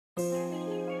God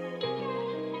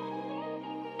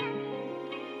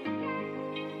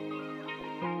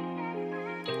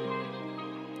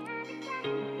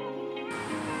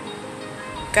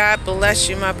bless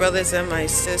you, my brothers and my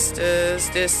sisters.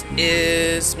 This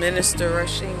is Minister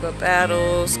Rashimba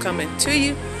Battles coming to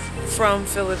you from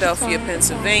Philadelphia,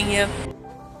 Pennsylvania.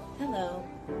 Hello,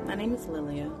 my name is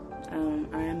Lilia.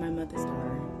 I am my mother's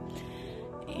daughter,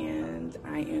 and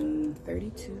I am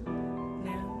 32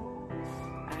 now.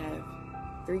 I have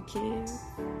 3 kids,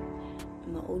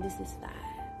 and my oldest is 5.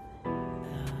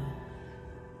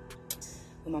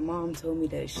 When my mom told me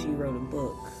that she wrote a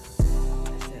book, I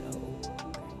said, oh,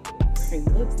 okay,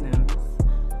 writing books now,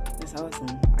 that's awesome.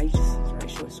 I used to write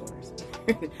short stories.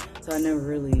 So I never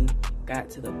really got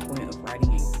to the point of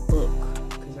writing a book,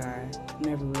 because I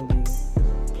never really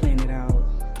planned it out.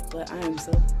 But I am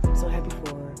so happy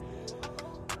for her.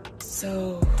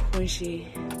 So when she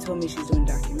told me she's doing a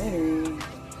documentary,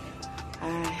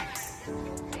 I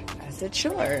said,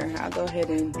 sure, I'll go ahead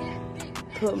and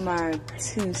put my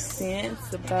 2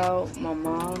 cents about my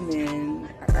mom and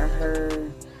her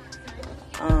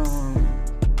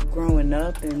growing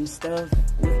up and stuff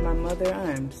with my mother.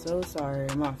 I am so sorry.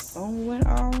 My phone went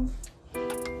off.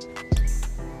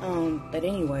 But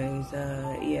anyways,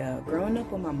 yeah, growing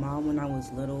up with my mom when I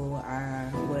was little, I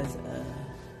was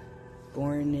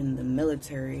born in the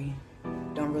military.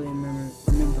 Don't really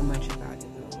remember much about it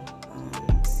though.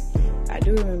 I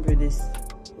do remember this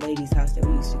lady's house that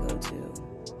we used to go to.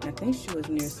 I think she was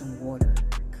near some water.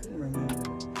 I couldn't remember.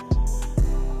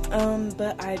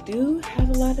 But I do have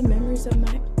a lot of memories of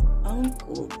my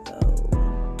uncle though,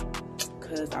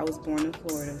 because I was born in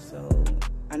Florida, so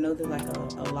I know there's like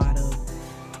a lot of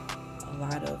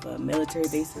military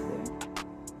bases there.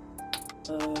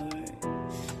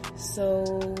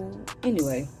 So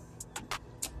anyway,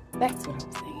 back to what I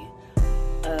was saying.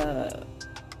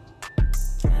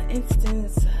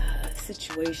 Instance,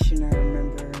 situation I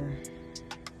remember.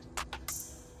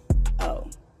 Oh,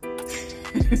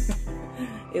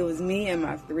 it was me and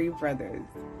my 3 brothers.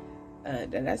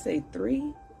 Did I say 3?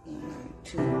 1,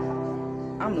 2.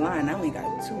 I'm lying. I only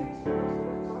got 2.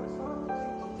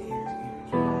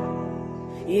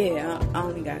 Yeah, I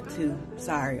only got 2.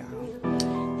 Sorry, y'all.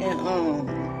 And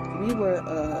we were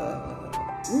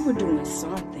doing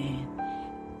something,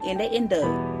 and they ended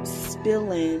up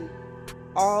spilling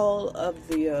all of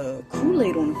the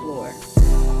Kool-Aid on the floor.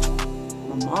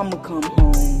 My mama come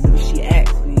home. She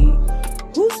asked me,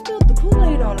 "Who spilled the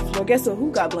Kool-Aid on the floor?" Guess what? Who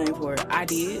got blamed for it? I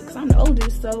did, because I'm the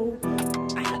oldest, so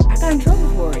I got in trouble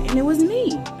for it, and it was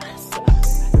me. I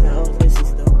said, oh, this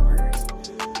is the worst.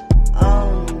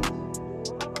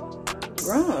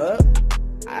 Growing up,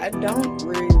 I don't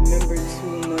really remember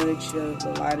too much of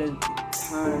a lot of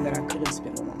time that I could have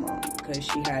spent with my mom, because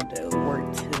she had to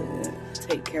work to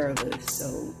take care of us,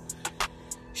 so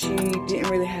she didn't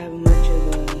really have much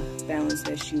of a balance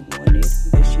that she wanted,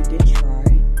 but she did try.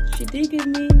 She did give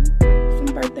me some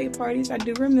birthday parties, I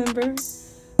do remember.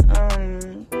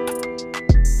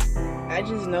 I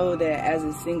just know that as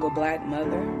a single black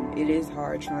mother, it is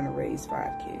hard trying to raise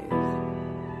 5 kids.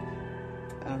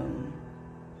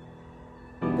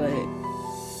 But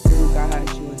through God,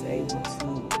 she was able to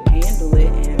handle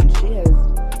it, and she has,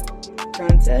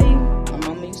 trying to tell you, my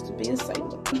mama used to be a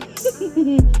sailor.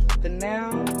 But now,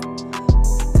 I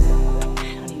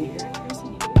don't even hear her curse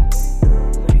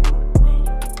anymore.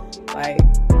 Like,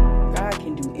 God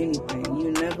can do anything.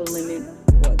 You never limit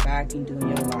what God can do in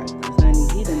your life. Because, honey,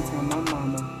 he done turned my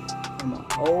mama from a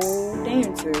whole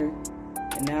dancer,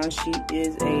 and now she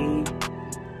is a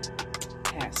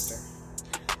pastor.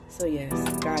 So yes,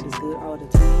 God is good all the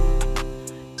time,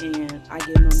 and I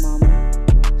give my mama,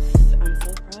 I'm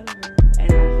so proud of her,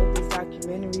 and I hope this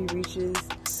documentary reaches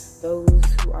those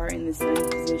who are in the same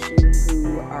position,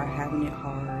 who are having it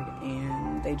hard,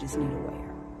 and they just need a way out.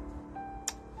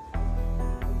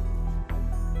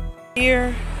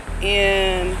 Here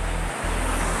in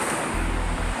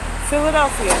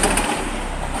Philadelphia,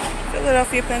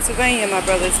 Pennsylvania, my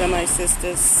brothers and my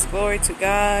sisters. Glory to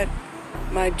God.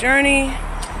 My journey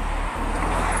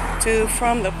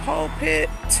from the pulpit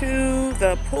to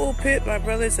the pulpit, my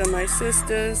brothers and my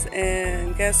sisters.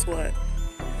 And guess what?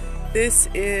 This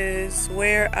is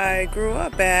where I grew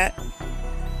up at.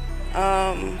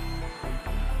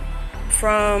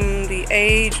 From the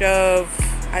age of,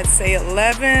 I'd say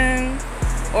 11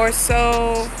 or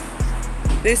so,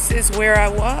 this is where I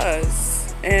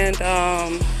was. And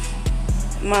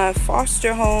my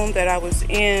foster home that I was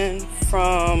in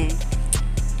from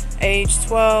age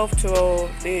 12 to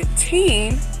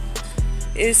 18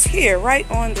 is here, right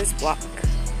on this block.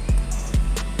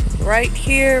 Right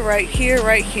here, right here,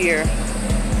 right here.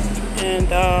 and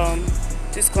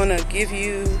just gonna give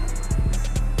you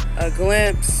a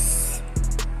glimpse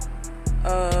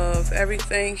of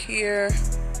everything here.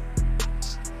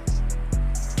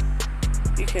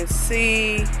 You can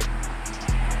see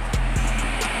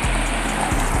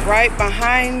right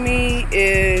behind me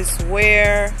is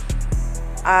where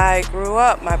I grew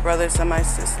up, my brothers and my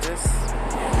sisters.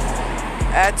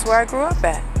 That's where I grew up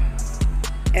at.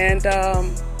 And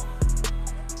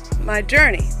my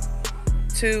journey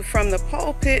from the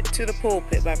pulpit to the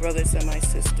pulpit, my brothers and my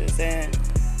sisters. And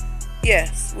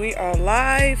yes, we are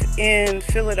live in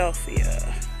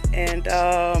Philadelphia. And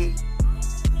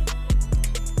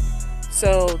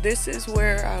so this is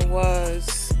where I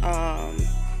was.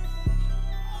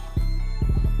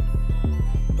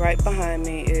 Right behind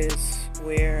me is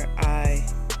where I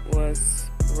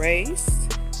was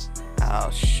raised.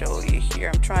 I'll show you here.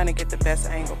 I'm trying to get the best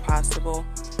angle possible.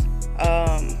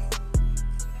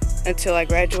 Until I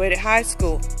graduated high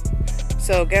school.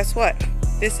 So guess what?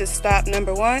 This is stop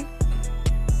number 1,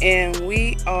 and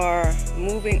we are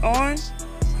moving on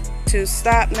to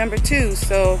stop number 2.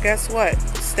 So guess what?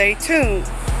 Stay tuned,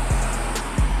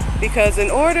 because in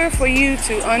order for you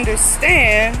to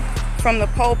understand from the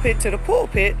pulpit to the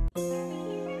pulpit.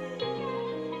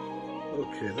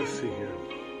 Okay, let's see here.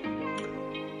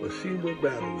 Well, she would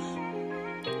battles.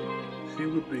 She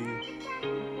would be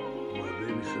my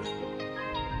baby sister.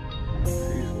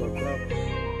 She's my papa's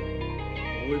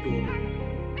only daughter.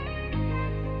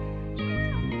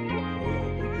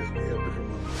 We just have different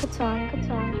mothers. Good time.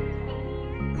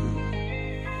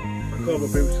 I call my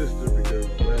baby sister because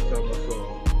last time I saw her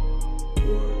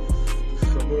was the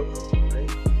summer of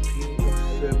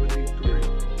 1973.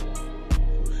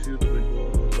 So she would have been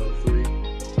going on about 3.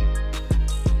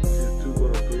 She was 2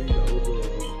 going on 3. I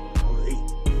was 8.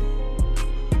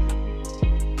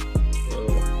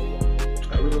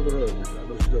 I remember her. I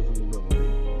know she doesn't remember me.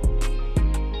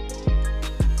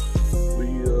 We,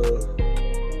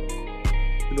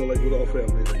 like with all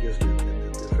families, I guess their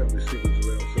family secrets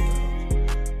around somehow.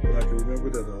 But I can remember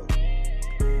that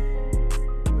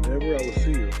whenever I would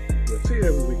see her, I'd see her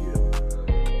every weekend,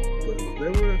 but it was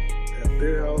never at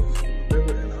their house, it was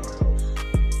never at our house.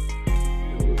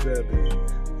 It was at the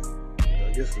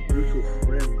mutual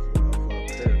friends of our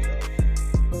parents' house.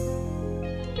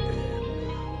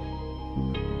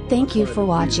 Thank you for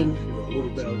watching. A little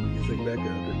bit, you think back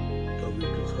at it,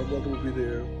 because her mother would be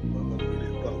there, my mother would be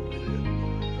there, Papa would be there.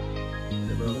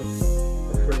 And a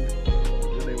friend,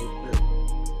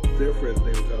 their friend's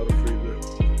name was Alda Frieda.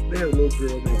 They had a little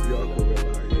girl named Bianca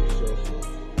around our age also.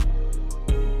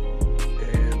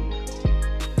 And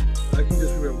I can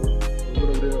just remember, we went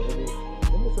over there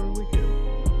almost every weekend.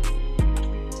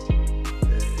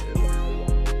 And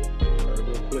I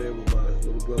remember playing with my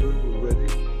little brother, who was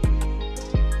Reggie.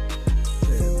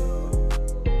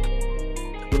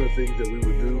 One of the things that we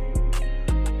would do,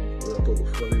 what I thought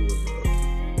was funny, was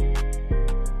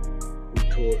we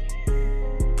taught,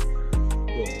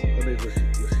 well, her name was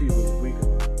Sheba.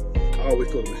 I always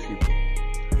thought it was Sheba.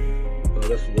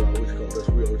 That's what I always called, that's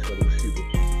what we always called it was Sheba.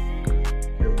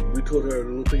 And we taught her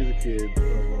little things as a kid.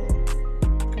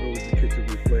 We was in the kitchen,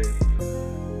 we was playing,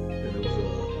 and it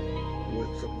was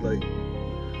something like,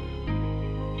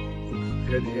 you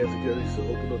had your hands together, you said,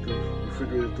 open up the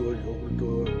refrigerator door, you open the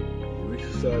door, you reach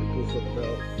inside, pull something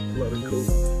out, pull out a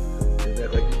Coke, and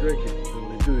act like you're drinking. And when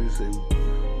they do, you say,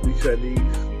 we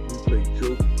Chinese, we play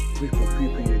joke, we put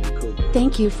pee-pee in your Coke.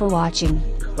 Thank you for watching.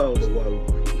 I don't know why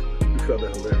we found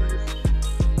that hilarious.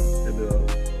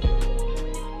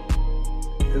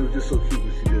 And it was just so cute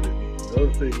when she did it. The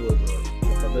other thing was,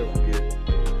 I'll never forget,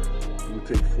 we would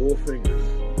take 4 fingers,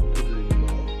 put it in your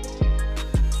mouth,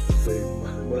 and say,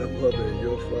 my mother and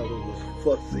your father was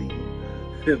fussy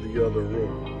in the other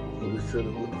room. And we said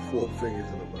it with the 4 fingers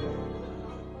in the mouth.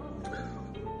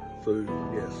 So,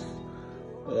 yes.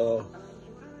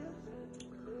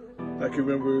 I can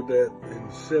remember that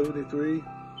in 73,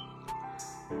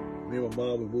 me and my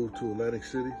mom would move to Atlantic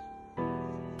City,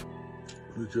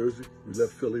 New Jersey. We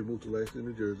left Philly, moved to Atlantic City,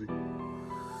 New Jersey.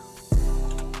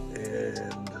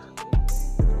 And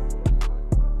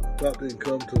Pop didn't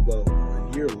come till about a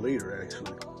year later,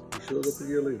 actually. He showed up a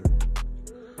year later.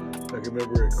 I can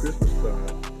remember at Christmas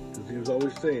time, because he was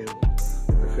always saying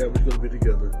the family's going to be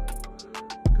together.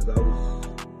 Because I was,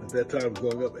 at that time,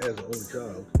 growing up as an only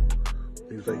child.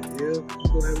 He was like, yeah, you're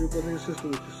going to have your brother and sister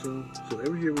with you soon. So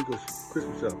every year we go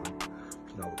Christmas shopping.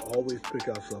 And I would always pick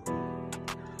out something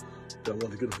that I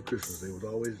wanted to get them for Christmas. They would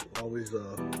always buy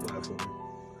for me.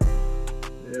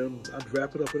 And I'd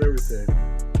wrap it up and everything.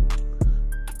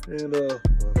 And I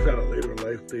found out later in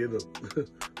life, they ended up,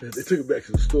 they took it back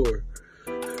to the store.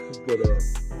 But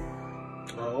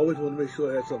I always wanted to make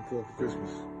sure I had something for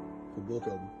Christmas for both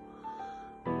of them.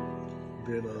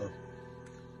 Then,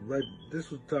 this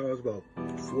was the time I was about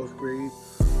 4th grade.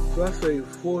 So I say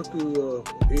 4th through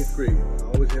 8th grade. I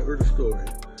always had heard a story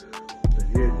that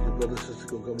yeah, your brother and sister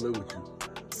gonna come live with you.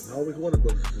 And I always wanted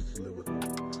brothers and sisters to live with me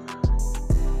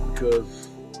because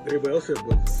everybody else had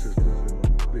brothers and sisters in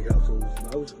big households. And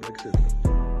I was, like I said,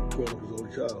 growing up as an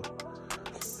only child.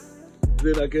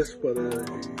 Then I guess by the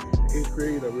 8th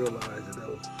grade, I realized that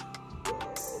was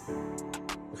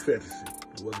a fantasy.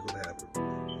 It wasn't going to happen.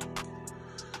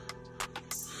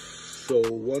 So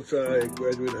once I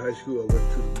graduated high school, I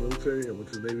went to the military. I went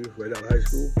to the Navy right out of high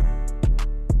school.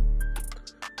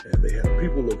 And they had a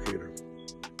people locator.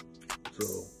 So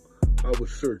I would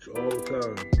search all the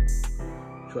time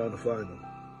trying to find them.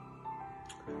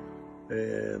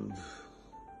 And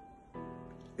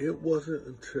it wasn't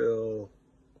until,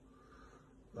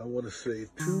 I want to say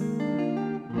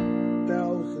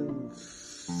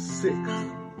 2006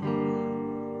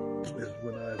 is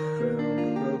when I found,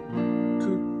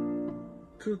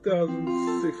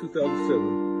 2006,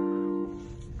 2007,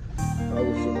 I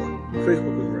was,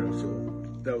 Facebook was around, so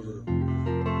that was a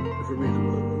different reason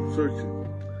why I was searching.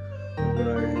 And when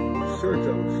I searched,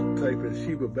 I was typing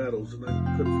Sheba battles, and I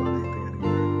couldn't find anything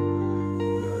anywhere.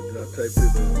 I typed in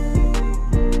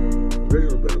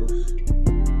original battles,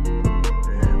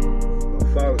 and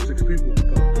about 5 or 6 people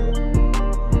popped up.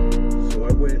 So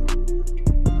I went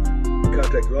and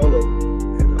contacted all of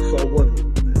them, and I saw one of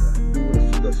them, and I knew as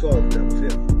soon as I saw it, that was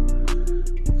him.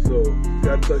 So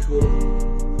got in touch with him,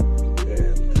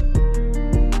 and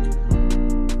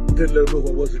didn't let him know who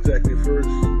I was exactly at first.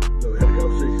 So we had a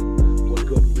conversation. Wanted to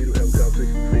go to the meeting, have a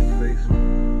conversation face to face.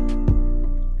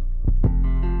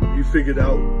 He figured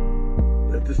out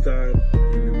at this time,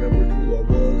 he remembered who I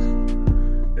was,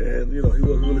 and he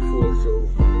wasn't really for it, so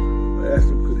I asked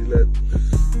him could he let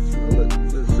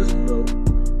his sister know.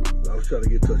 I was trying to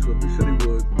get in touch with him. He said he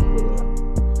would, but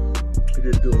he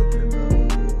didn't do it.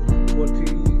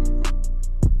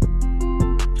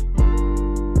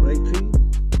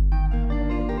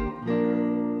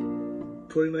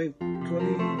 In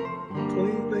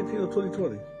 2019 or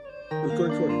 2020? It was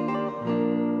 2020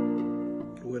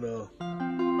 when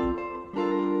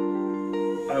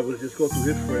I was just going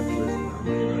through his friends list,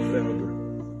 and I found her.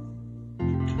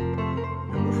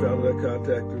 And when I found her, I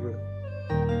contacted her.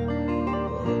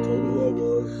 Told her who I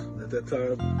was. And at that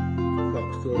time, Pop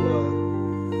was still alive.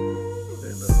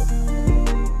 And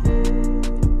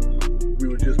we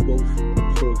were just both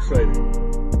so excited.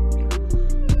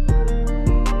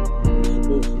 And we were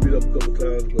supposed to meet up a couple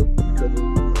times, but because of the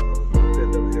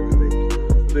pandemic and everything,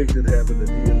 things didn't happen, and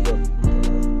he ended up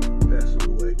passing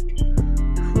away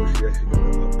before she actually got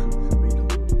an opportunity to meet him.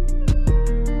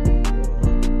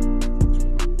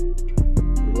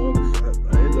 The longest, I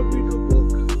ended up reading her book.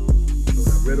 When I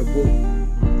read a book,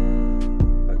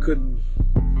 I couldn't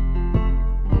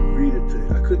read it to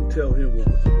him. I couldn't tell him what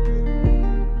was in the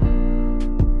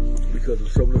book because of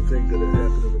some of the things that had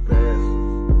happened in the past.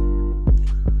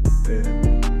 And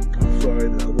I'm sorry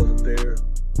that I wasn't there.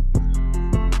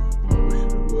 I wish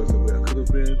it was the way I could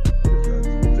have been, because I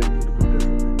think it would have been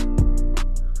different.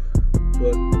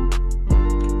 But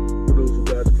who knows what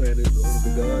God's plan is, the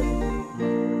only God.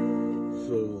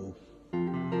 So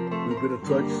we've been in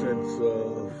touch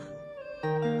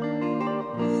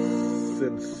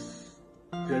since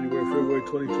January, February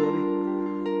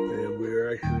 2020, and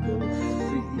we're actually going to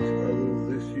see each other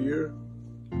this year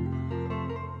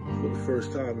for the first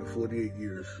time in 48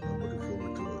 years. I'm looking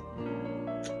forward to it.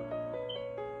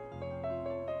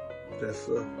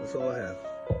 That's all I have.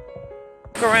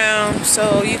 Look around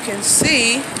so you can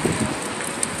see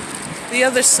the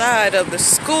other side of the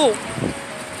school.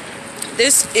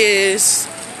 This is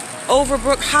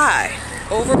Overbrook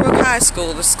High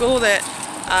School, the school that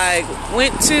I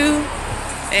went to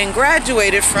and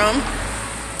graduated from.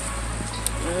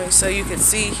 So you can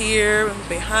see here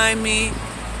behind me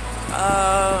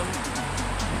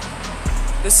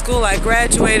the school I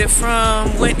graduated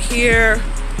from. Went here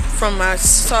from my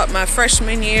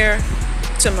freshman year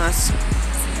to my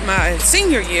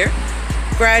senior year.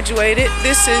 Graduated.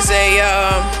 This is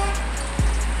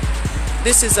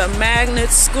a magnet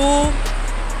school.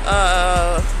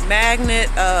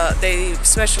 They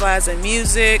specialize in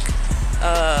music,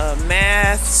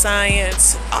 math,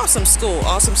 science. Awesome school.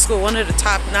 One of the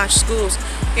top-notch schools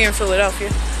here in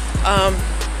Philadelphia.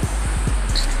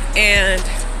 And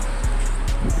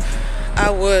I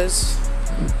was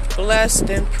blessed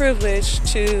and privileged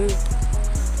to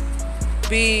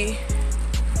be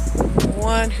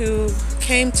one who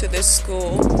came to this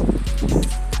school,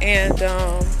 and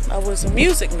I was a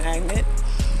music magnet.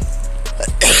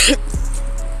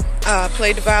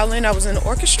 played the violin. I was in the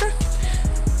orchestra.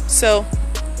 So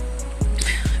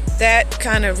that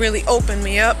kind of really opened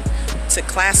me up to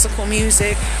classical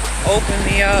music, opened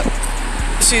me up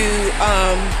to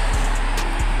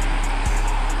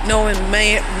knowing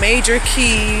major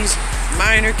keys,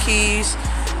 minor keys,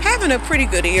 having a pretty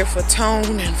good ear for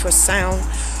tone and for sound.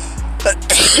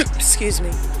 Excuse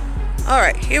me. All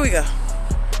right, here we go.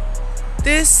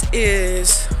 This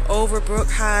is Overbrook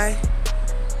High,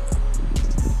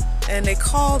 and they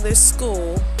call this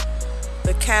school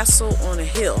the Castle on a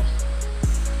Hill.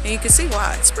 And you can see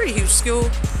why. It's a pretty huge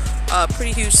school.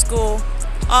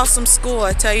 Awesome school,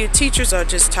 I tell you. Teachers are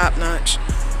just top notch.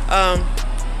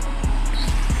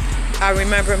 I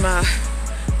remember my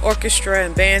orchestra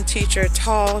and band teacher,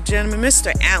 tall gentleman,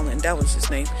 Mr. Allen, that was his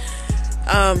name.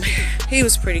 He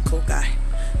was a pretty cool guy,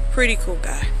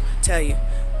 I tell you.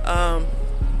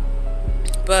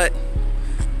 But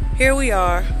here we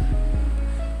are,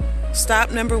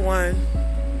 stop number 1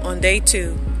 on day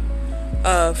 2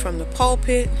 from the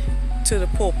pulpit to the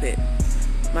pulpit,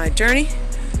 my journey.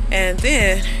 And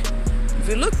then if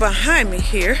you look behind me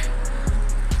here,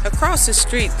 across the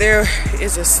street there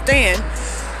is a stand.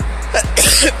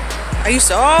 I used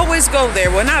to always go there.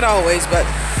 Well, not always, but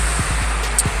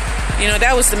you know,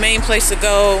 that was the main place to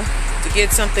go to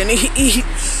get something to eat.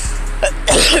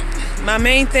 My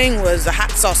main thing was the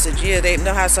hot sausage. Yeah,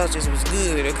 the hot sausage was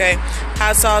good, okay?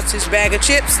 Hot sausage, bag of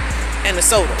chips, and a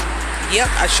soda. Yep,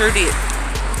 I sure did.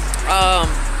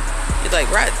 You're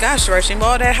like, right, gosh, Rushing,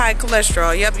 all that high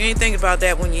cholesterol. Yep, you ain't think about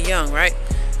that when you're young, right?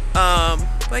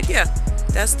 But yeah,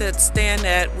 that's the stand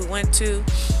that we went to.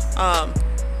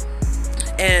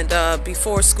 And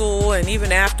before school and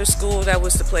even after school, that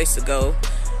was the place to go.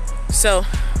 So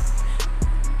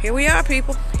here we are,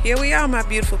 people. Here we are, my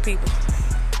beautiful people.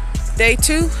 Day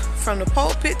 2 from the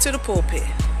pulpit to the pulpit.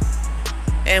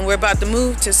 And we're about to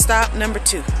move to stop number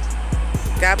 2.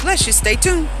 God bless you. Stay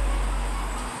tuned.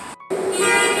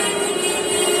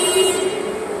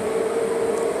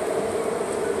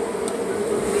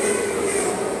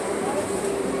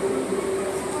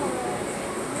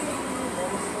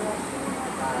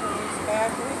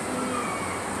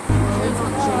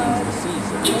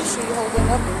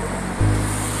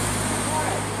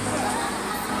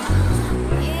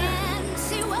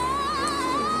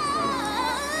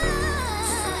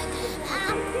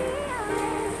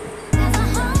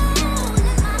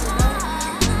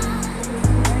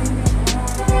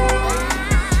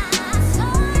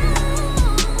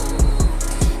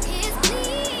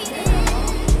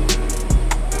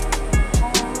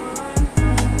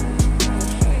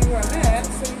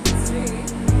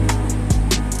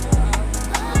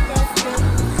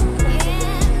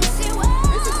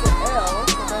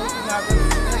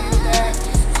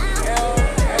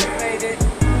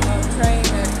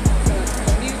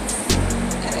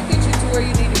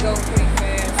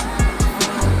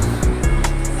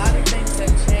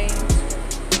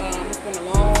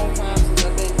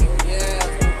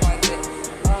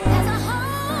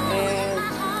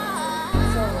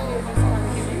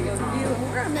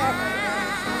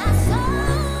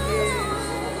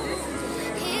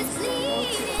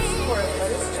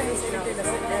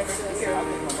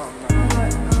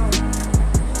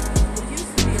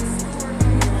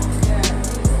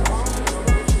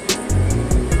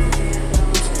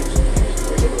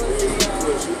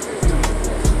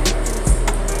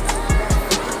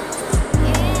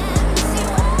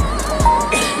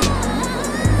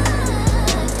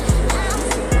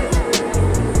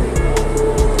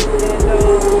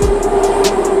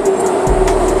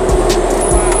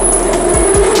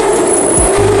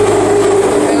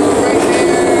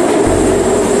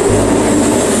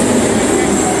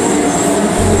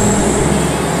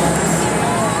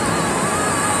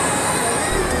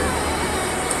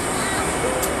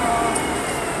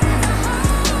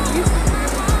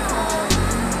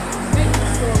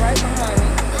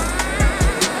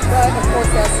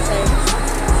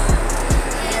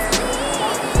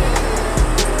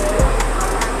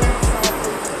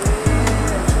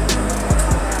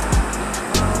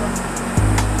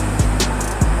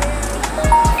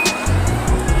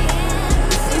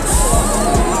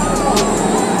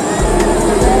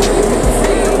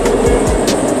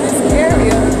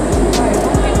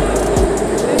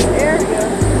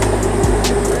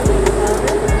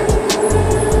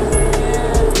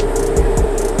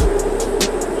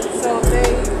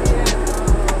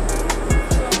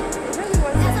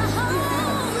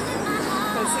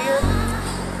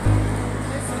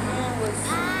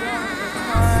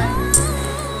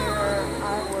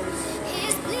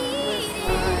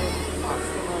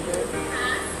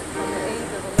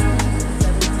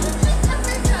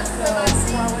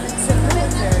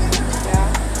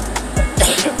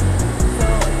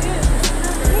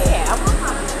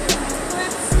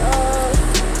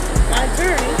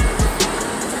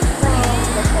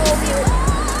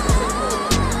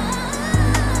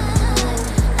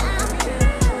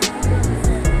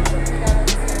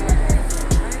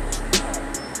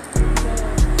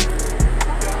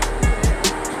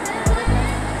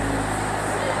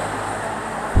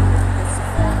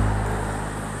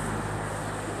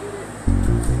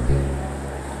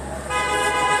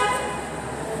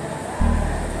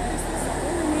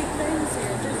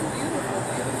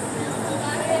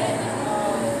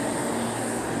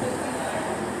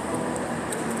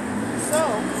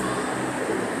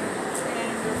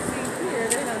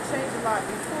 changed a lot.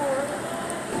 Before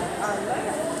I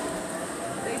left,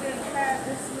 they didn't have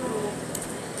this little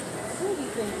swingy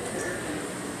thing here.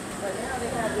 But now they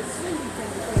have this swingy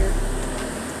thing here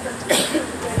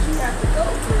that you have to go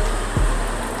through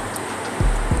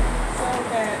so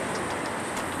that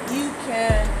you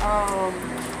can,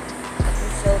 let me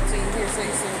show it to you here so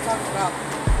you see what I'm talking about.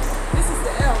 This is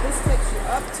the L. This takes you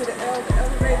up to the L, the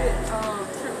elevated